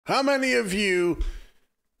How many of you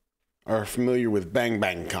are familiar with Bang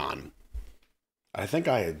Bang Con? I think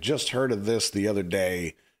I had just heard of this the other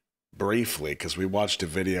day briefly because we watched a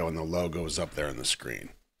video and the logo is up there on the screen.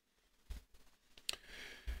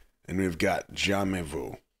 And we've got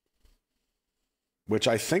Jamais, which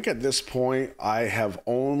I think at this point I've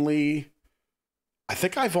only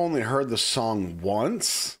heard the song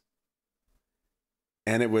once,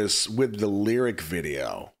 and it was with the lyric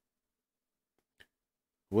video.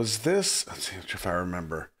 Was this, let's see if I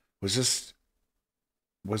remember, was this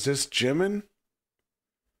Jimin?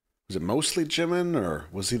 Was it mostly Jimin, or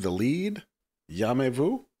was he the lead?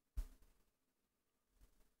 Jamais?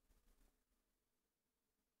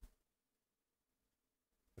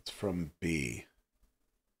 It's from B.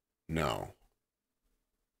 No.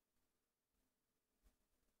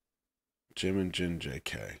 Jimin, Jin,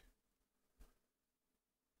 JK.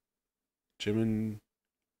 Jimin,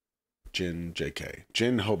 Jin, JK.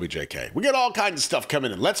 Jin, Hobie, JK. We got all kinds of stuff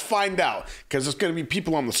coming in. Let's find out, because there's going to be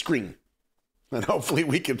people on the screen. And hopefully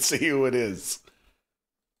we can see who it is.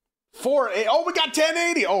 4A. Oh, we got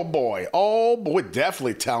 1080. Oh, boy. Oh, boy.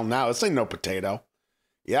 Definitely tell now. This ain't no potato.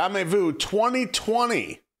 Jamais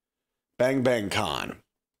 2020. Bang Bang Con.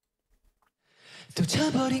 또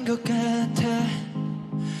차버린 것 같아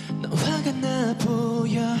너 화가 나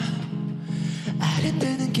보여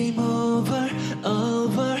아른대는 game over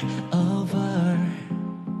over over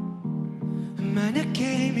만약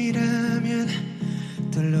게임이라면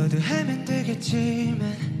돌로도 하면 되겠지만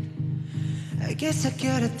I guess I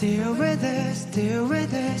gotta deal with this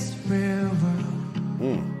real world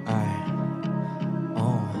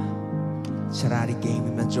차라리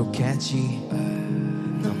게임이면 좋겠지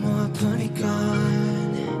너무 아프니까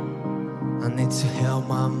I need to heal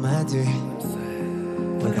my melody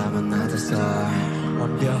But I'm another star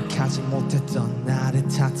완벽하지 못했던 나를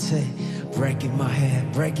탓해 Breaking my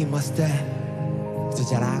head, breaking my step 더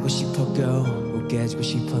잘하고 싶었고 깨지고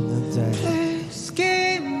싶었는데 Please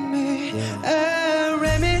give me a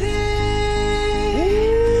remedy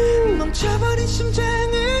멈춰버린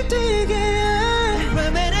심장을 뛰게 할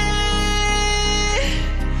remedy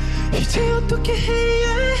이제 어떻게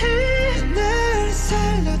해야 해 날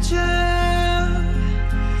살려줘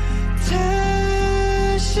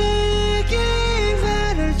다시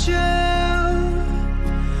기회를 줘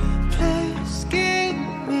Please give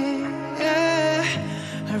me a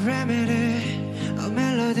remedy a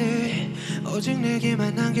melody 오직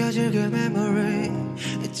내게만 남겨줄 그 memory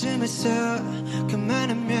이쯤에서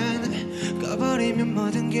그만하면 꺼버리면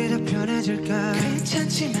모든 게 다 편해질까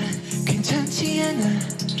괜찮지만 괜찮지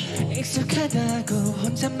않아 익숙하다고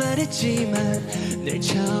혼자 말했지만 늘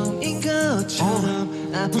처음인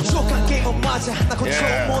것처럼 아파 부족한 게임은 맞아 나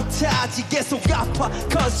컨트롤 못하지 계속 아파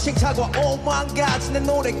Cause 생각과 오만가지 내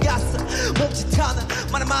노래 가사 몸짓 하나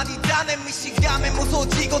말 한마디 다 내 미시감에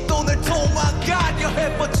무서워지고 또 늘 도망가려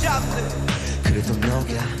해보자네 그래도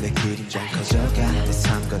너가 내 그림자 커져가 내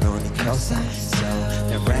삶과 너니 close So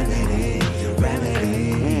the remedy, the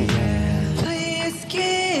remedy yeah. Please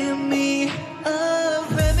give me a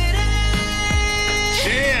remedy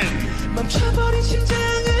멈춰버린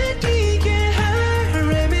심장을 뛰게 할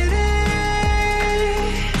remedy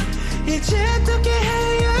이제 어떻게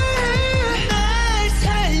해야 해 날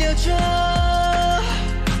살려줘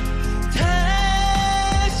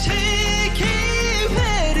다시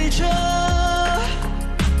기회를 줘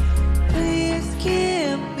Please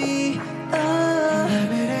give me a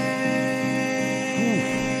remedy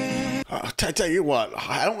I tell you what,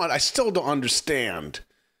 I still don't understand.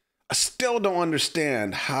 I still don't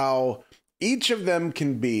understand how each of them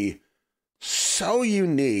can be so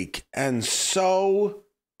unique and so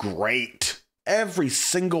great. Every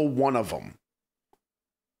single one of them.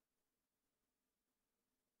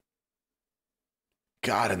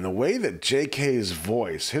 God, and the way that JK's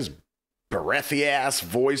voice, his breathy ass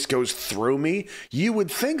voice goes through me, you would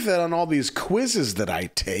think that on all these quizzes that I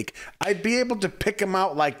take, I'd be able to pick him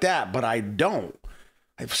out like that, but I don't.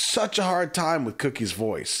 I have such a hard time with Cookie's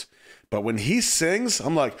voice. But when he sings,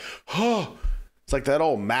 I'm like, oh, it's like that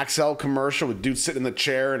old Maxell commercial with dude sitting in the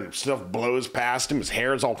chair and stuff blows past him. His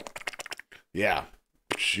hair's all, yeah,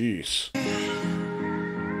 jeez.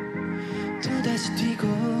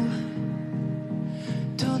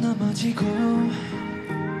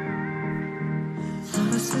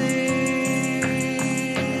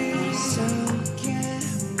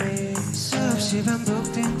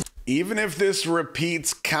 Even if this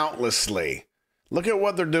repeats countlessly, look at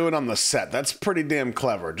what they're doing on the set. That's pretty damn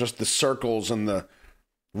clever. Just the circles and the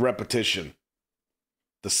repetition.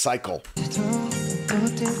 The cycle.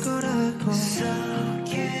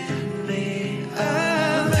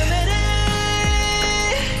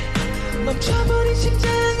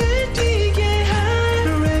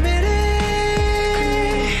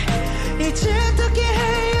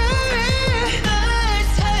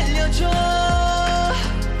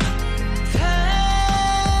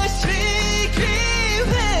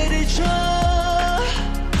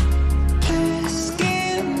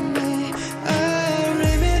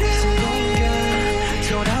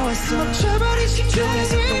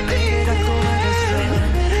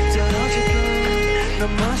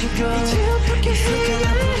 넘어지고 이제 어떻게 해야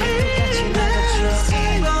똑같이 나가죠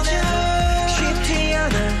이번엔 쉽지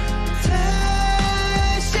않아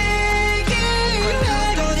다시 기회가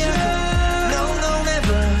줘 No no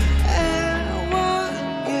never I won't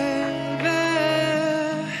give up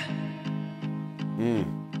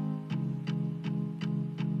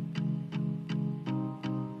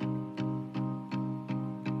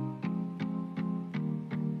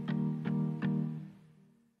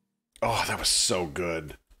Oh, that was so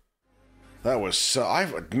good. That was so...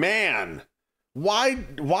 Man! Why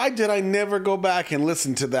did I never go back and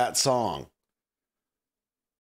listen to that song?